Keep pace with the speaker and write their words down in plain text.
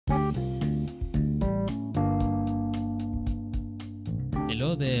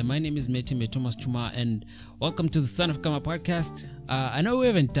Hello there, my name is Metime Thomas Chuma and welcome to the Son of Kama podcast. I know we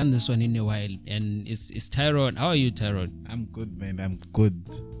haven't done this one in a while and it's Tyrone. How are you, Tyrone? I'm good, man. I'm good.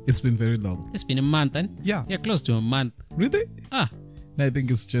 It's been very long. It's been a month, and Yeah. close to a month. Really? Ah. I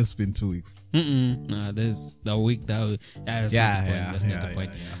think it's just been 2 weeks. No, there's the week that that's not the point. That's not the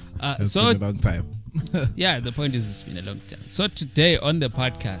point. It's So been a long time. yeah, the point is it's been a long time. So today on the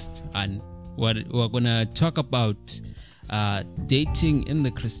podcast, and we're gonna talk about dating in the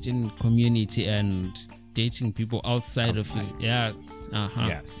Christian community and dating people outside of you. Yes.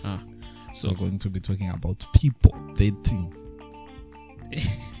 Yes. So we're going to be talking about people dating.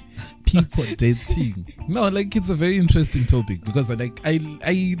 People dating. No, like it's a very interesting topic because I like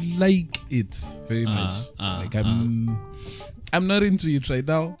it very much. I'm not into it right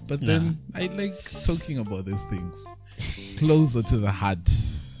now, but then I like talking about these things closer to the heart.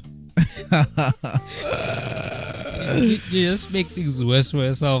 you just make things worse for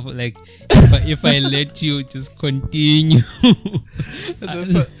yourself. Like if I let you just continue.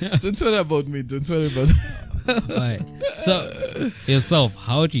 Don't worry about me. Don't worry about me. Right. So yourself,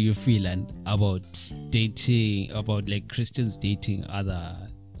 how do you feel about dating, about like Christians dating other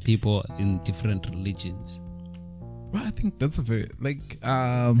people in different religions? Well, I think that's a very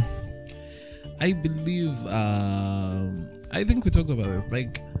I believe I think we talked about this.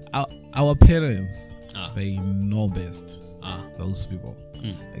 Like our parents, they know best. Those people,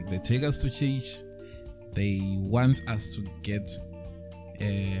 like they take us to church. They want us to get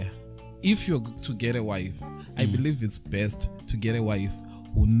if you're to get a wife, I believe it's best to get a wife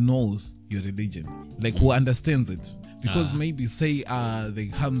who knows your religion, like who understands it. Because maybe say there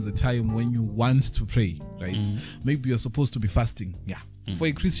comes a time when you want to pray, right? Maybe you're supposed to be fasting. Yeah. For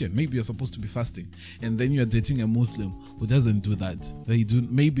a Christian, maybe you're supposed to be fasting, and then you're dating a Muslim who doesn't do that. They do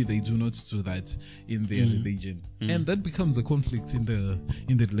not do that in their religion, and that becomes a conflict in the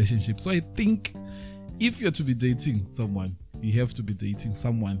relationship. So I think if you're to be dating someone, you have to be dating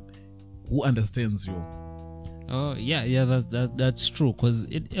someone who understands you. Oh yeah, that's true, because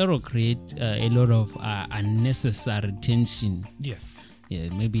it'll create a lot of unnecessary tension. Yes. Yeah,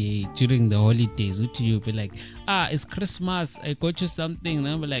 maybe during the holidays, you'll be like, it's Christmas, I got you something. And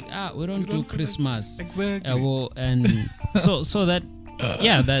I'll be like, we don't do Christmas. Exactly. And so that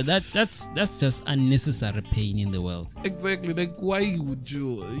that's just unnecessary pain in the world. Exactly. Like, why would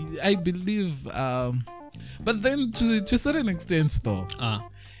you? I believe, but then to a certain extent, though,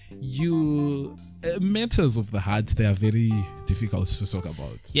 matters of the heart, they are very difficult to talk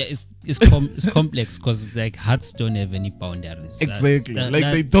about. Yeah, it's complex because like hearts don't have any boundaries. Exactly.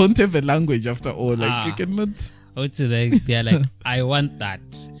 They don't have a language after all. Like you cannot. I would say they're like, I want that.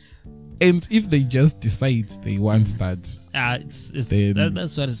 And if they just decide they want that, that's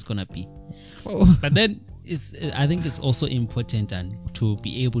what it's gonna be. So. But then I think it's also important to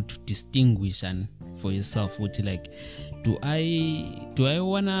be able to distinguish for yourself, which like, do I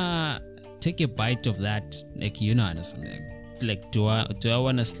wanna take a bite of that, like, you know, understand, like do I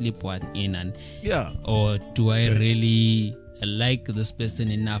want to slip one in or do I really like this person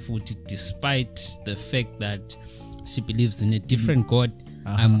enough despite the fact that she believes in a different God,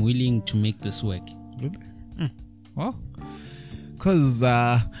 I'm willing to make this work. Really? Well, because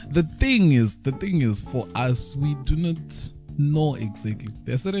the thing is for us, we do not know exactly.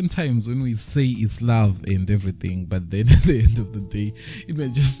 There are certain times when we say it's love and everything, but then at the end of the day, it may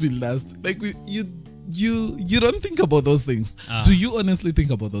just be lust. Like you don't think about those things. Do you honestly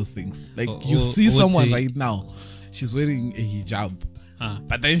think about those things? Like you see someone right now, she's wearing a hijab,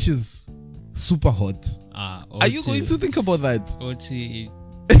 but then she's super hot. Are you going to think about that?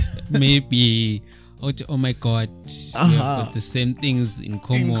 Maybe. Oh my God! We've got the same things in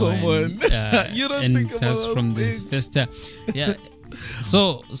common. You don't and think about just those from things. the first time. Yeah.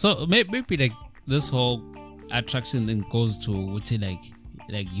 So maybe like this whole attraction then goes to like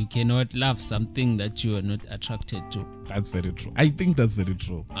you cannot love something that you are not attracted to. That's very true. I think that's very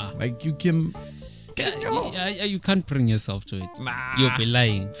true. Like you can. You can't bring yourself to it. You'll be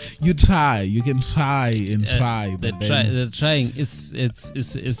lying. You can try and try, but the trying it's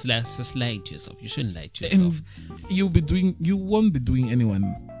like just lying to yourself. You shouldn't lie to yourself. And you won't be doing anyone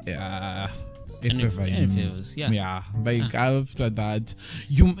any favors. Yeah. Like after that,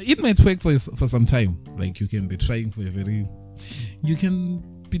 it might work for some time. Like you can be trying you can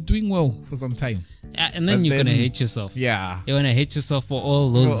be doing well for some time. And then you're gonna hate yourself. Yeah, you're gonna hate yourself for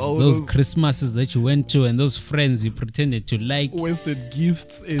all those Christmases that you went to and those friends you pretended to like, wasted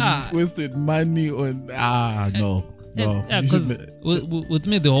gifts and wasted money on no. No, you because should with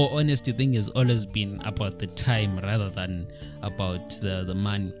me, the whole honesty thing has always been about the time rather than about the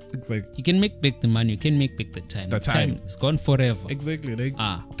money. exactly. You can make back the money, you can make back the time. The time. It's gone forever. Like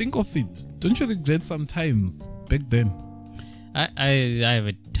think of it. Don't you regret sometimes back then? I have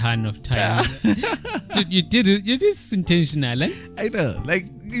a ton of time. Dude, you did this intentional, eh? I know, like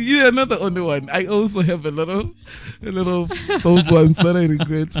you're not the only one. I also have a lot of those ones that I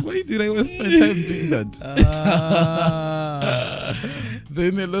regret. Why did I waste my time doing that?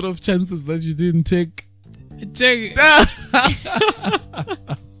 Then a lot of chances that you didn't take. Check.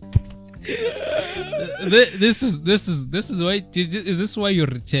 This is why. Is this why you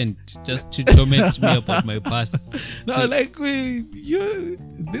returned just to torment me about my past? No, like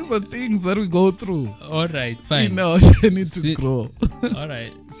these are things that we go through. All right, fine. You know, I need to grow. All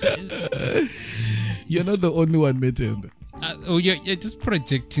right. You're not the only one, Metembe. You're just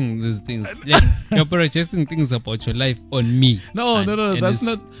projecting these things. Like, you're projecting things about your life on me. No, that's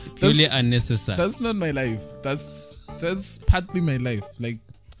not purely unnecessary. That's not my life. That's partly my life, like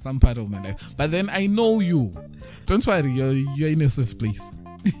some part of my life. But then I know you. Don't worry, you're in a safe place.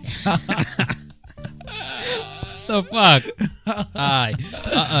 The fuck?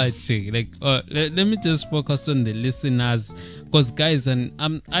 Let me just focus on the listeners, because guys,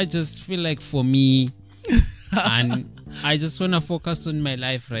 and I just feel like for me, and I just want to focus on my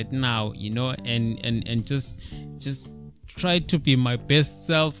life right now, you know, and just try to be my best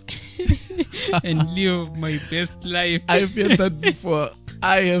self and live my best life. I've heard that before.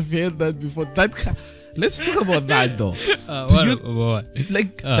 Let's talk about that though. What?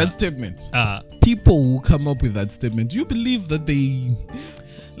 That statement. People who come up with that statement, do you believe that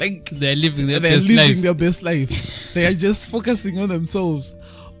they're living their best life? They are just focusing on themselves.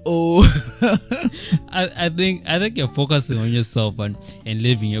 Oh, I think you're focusing on yourself and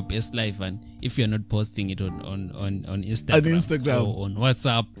living your best life, and if you're not posting it on Instagram, or on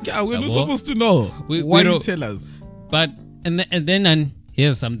WhatsApp, yeah, we're not supposed to know. Why you tell us? But and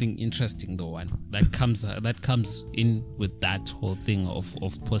here's something interesting, the one that comes in with that whole thing of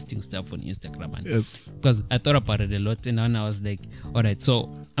posting stuff on Instagram, and yes. Because I thought about it a lot, and then I was like, all right, so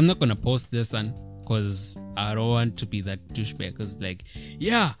I'm not gonna post this, and because I don't want to be that douchebag. Because like,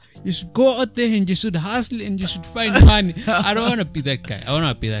 yeah, you should go out there and you should hustle and you should find money. I don't want to be that guy. I want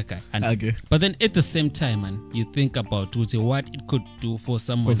to be that guy. And, okay. But then at the same time, man, you think about what it could do for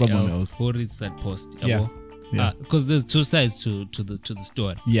someone else who reads that post. Yeah. Because there's two sides to the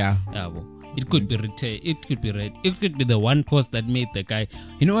story. Yeah. It could be retail. It could be red. It could be the one post that made the guy,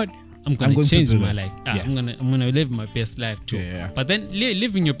 you know what? I'm gonna change my life. Yes. I'm gonna live my best life too. Yeah. But then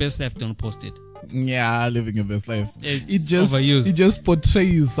living your best life, don't post it. Yeah, living your best life. It just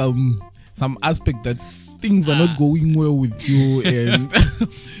portrays some aspect that things are not going well with you, and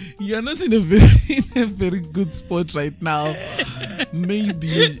you're not in a very good spot right now.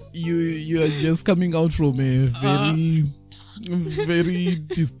 Maybe you are just coming out from a very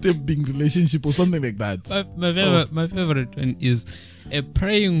disturbing relationship or something like that. My favorite one is a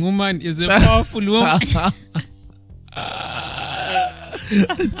praying woman is a powerful woman.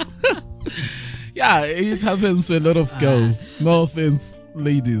 Yeah, it happens to a lot of girls. No offense,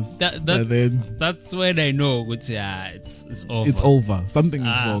 ladies. That's when I know it's over. It's over. Something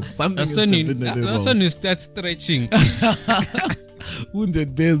is wrong. Something is definitely wrong. That's when you start stretching.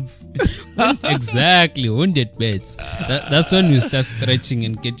 Wounded beds. Exactly, wounded beds. That's when you start stretching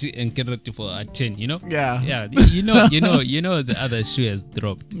and get ready for a 10. You know? Yeah. Yeah. You know the other shoe has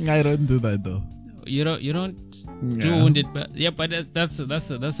dropped. I don't do that though. You don't do wounded beds. Yeah, but that's a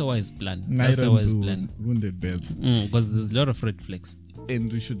wise plan. That's a wise plan. Wounded beds. Because there's a lot of red flags.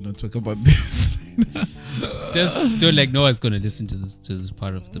 And we should not talk about this. Just don't no one's going to listen to this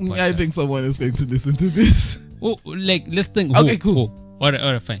part of the podcast. I think someone is going to listen to this. Oh, let's think. Okay, cool. All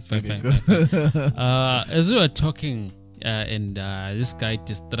right, fine. As we were talking, and this guy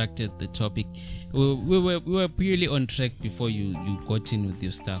distracted the topic. We were purely on track before you got in with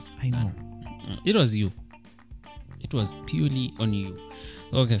your stuff. I know. It was you. It was purely on you.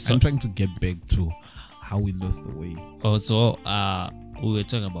 Okay, so I'm trying to get back to how we lost the way. Also, we were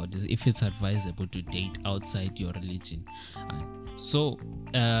talking about this, if it's advisable to date outside your religion. So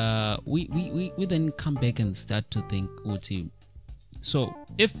we then come back and start to think, so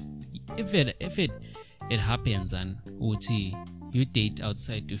if it happens and you date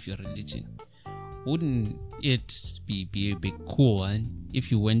outside of your religion, wouldn't it be a bit cool if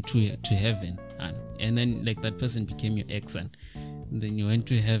you went to heaven and then like that person became your ex and then you went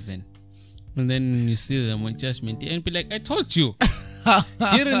to heaven and then you see them on judgment day and be like, I told you.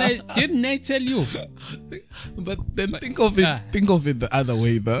 Didn't I tell you? But then think of it the other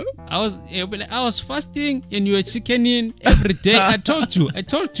way though. I was fasting and you were chickening every day. I told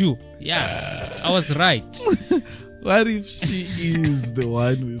you. Yeah, I was right. What if she is the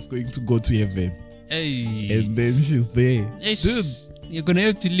one who is going to go to heaven? Hey. And then she's there. Hey, Dude, you're gonna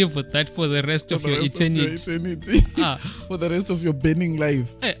have to live with that for the rest of for the your rest of your eternity. eternity. For the rest of your burning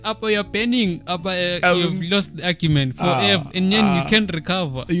life. Hey, Apa, you're penning. Apa, you've lost the argument forever, and then you can't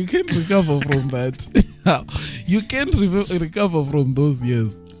recover. You can't recover from that. You can't recover from those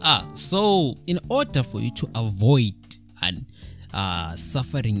years. So in order for you to avoid and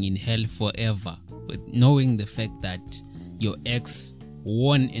suffering in hell forever, with knowing the fact that your ex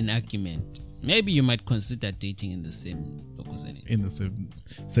won an argument, maybe you might consider dating in the same in the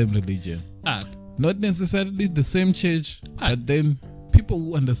same religion. Not necessarily the same church, but then people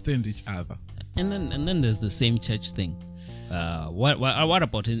who understand each other. And then there's the same church thing. What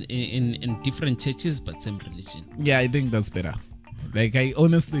about in different churches but same religion? Yeah, I think that's better. Like, I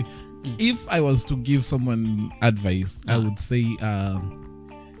honestly, if I was to give someone advice, I would say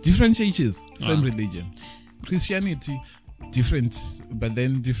different churches, same religion. Christianity, different, but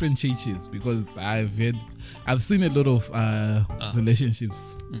then different churches, because I've seen a lot of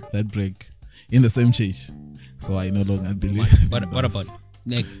relationships that break in the same church. So I no longer believe. What about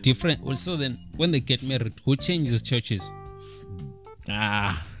like different? So then, when they get married, who changes churches?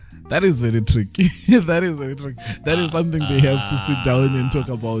 That is very tricky. That is very tricky. That is something they have to sit down and talk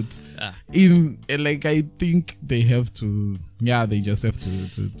about. I think they have to. Yeah, they just have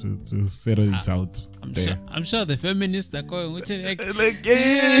to settle it out. I'm sure the feminists are going with it.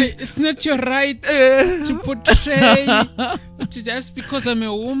 It's not your right to portray just because I'm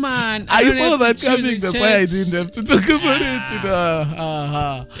a woman. I saw that coming. That's why I didn't have to talk about it.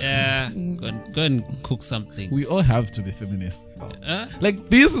 Yeah, go and cook something. We all have to be feminists.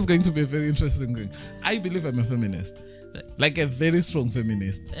 This is going to be a very interesting thing. I believe I'm a feminist. Like a very strong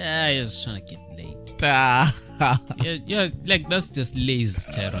feminist. You're just trying to get laid. You're like, that's just lazy,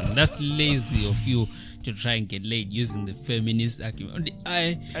 Tyrone. That's lazy of you to try and get laid using the feminist argument.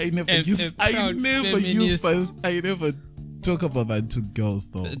 I never talk about that to girls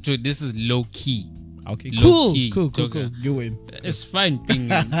though. This is low key. Okay, cool. You win. It's fine being.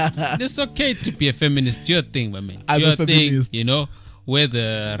 It's okay to be a feminist. Do your thing, my man. I'm a feminist. Thing, wear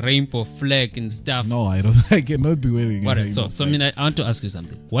the rainbow flag and stuff. No, I don't. I cannot be wearing. Alright, so I want to ask you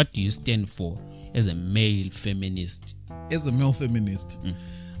something. What do you stand for as a male feminist? As a male feminist,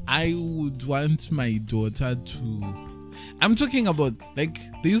 I would want my daughter to. I'm talking about like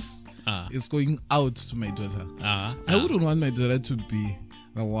this is going out to my daughter. I wouldn't want my daughter to be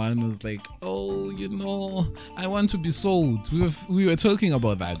the one who's like, I want to be sold. We were talking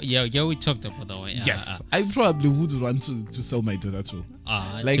about that. Yeah, we talked about that one. Yes, I probably would want to sell my daughter to.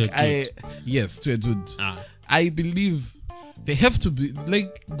 To a dude. I believe they have to be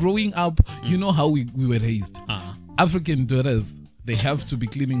like growing up. You know how we were raised. African daughters, they have to be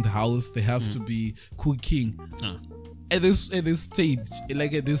cleaning the house. They have to be cooking. At this stage,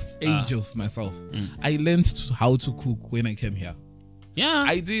 like at this age of myself, I learned how to cook when I came here. Yeah,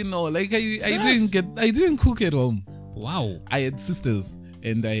 I didn't know. Like I didn't cook at home. Wow. I had sisters,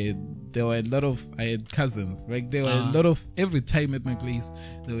 and I had cousins. Like there were a lot of, every time at my place,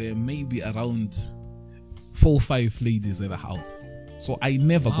 there were maybe around 4 or 5 ladies at the house. So I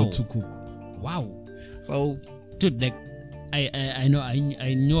never got to cook. Wow. So, dude, like I know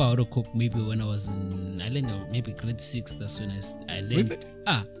I knew how to cook maybe when I was I learned maybe grade 6. That's when I learned. Really?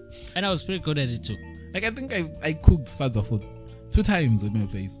 And I was pretty good at it too. Like I think I cooked salsa food 2 times at my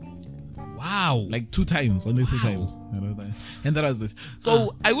place. Wow. Like 2 times, only 2 times. And that was it.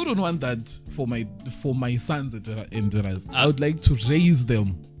 So I wouldn't want that for my sons and daughters. I would like to raise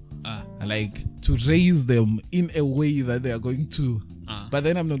them. Like to raise them in a way that they are going to. But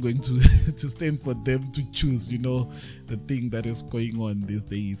then I'm not going to stand for them to choose, the thing that is going on these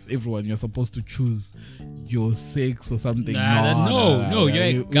days. Everyone, you're supposed to choose your sex or something. No,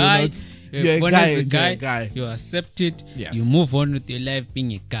 you're a guy. You're a guy. You accept it. Yes. You move on with your life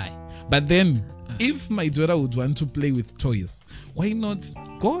being a guy. But then, if my daughter would want to play with toys, why not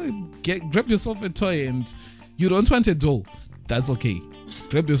go and grab yourself a toy? And you don't want a doll, that's okay.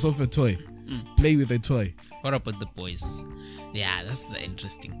 Grab yourself a toy, play with a toy. What about the boys? Yeah, that's the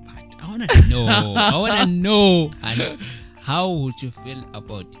interesting part. I want to know. And how would you feel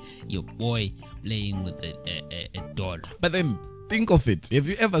about your boy playing with a doll? But then, think of it. Have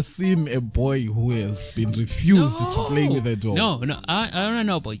you ever seen a boy who has been refused to play with a doll? No. I want to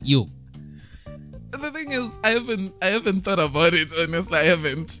know about you. The thing is, I haven't thought about it. Honestly, I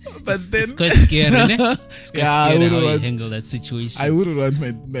haven't. But it's quite scary, né? It's quite scary how you handle that situation. I wouldn't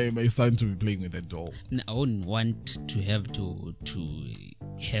want my son to be playing with a doll. I wouldn't want to have to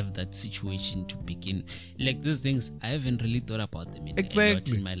have that situation to begin. Like these things, I haven't really thought about them a lot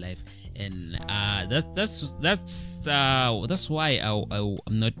Exactly. in my life, and that's why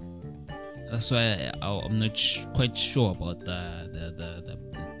I'm not. That's why I'm not quite sure about the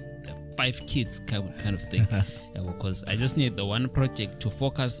 5 kids kind of thing, because I just need the one project to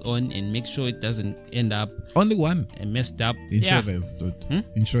focus on and make sure it doesn't end up Only one. messed up. Insurance, dude.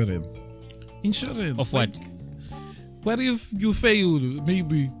 Insurance. Of what? What if you fail?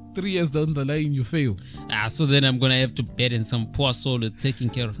 Maybe 3 years down the line, you fail. So then I'm gonna have to burden some poor soul with taking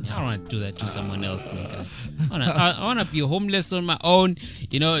care of me. I don't want to do that to someone else, man. I wanna be homeless on my own.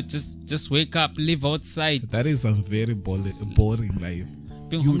 Just wake up, live outside. That is a very boring life.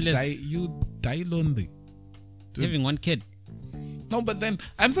 Being You homeless, die lonely. Dude. having one kid. No, but then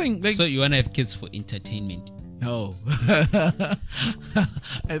I'm saying like So you wanna have kids for entertainment? no.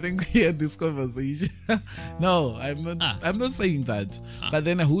 I think we had this conversation. No, I'm not. I'm not saying that. But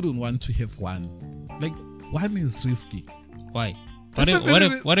then I wouldn't want to have one. Like one is risky. Why? That's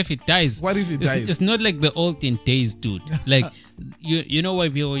What if it dies? What if it dies? It's not like the olden days, dude. Like you know why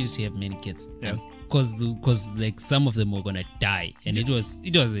we always used to have many kids? Yes. Because like some of them were gonna die, and it was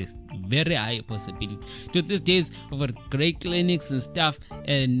a very high possibility. Dude, these days over great clinics and stuff,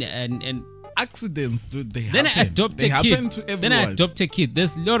 and Accidents, dude. They then happen. I adopt They a kid. happen to everyone. Then I adopt a kid.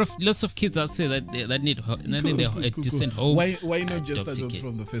 There's lots of kids out there that need a decent home. Why not just Adopt a adopt kid.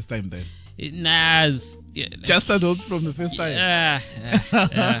 from the first time then? Just Adopt from the first time.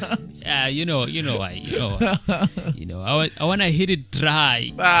 you know why. I wanna hit it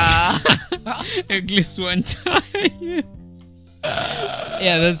dry at least one time.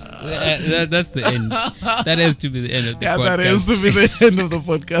 That's the end. That has to be the end of the podcast. That has to be the end of the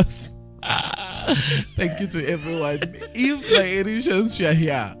podcast. Thank you to everyone. If by any chance you are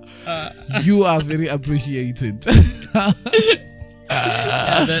here, you are very appreciated.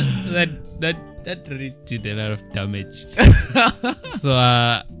 That really did a lot of damage. So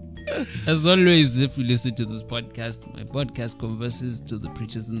as always, if you listen to this podcast, my podcast converses to the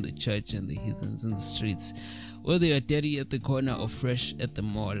preachers in the church and the heathens in the streets. Whether you're dirty at the corner or fresh at the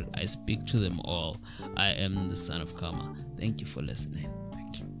mall, I speak to them all. I am the son of Karma. Thank you for listening.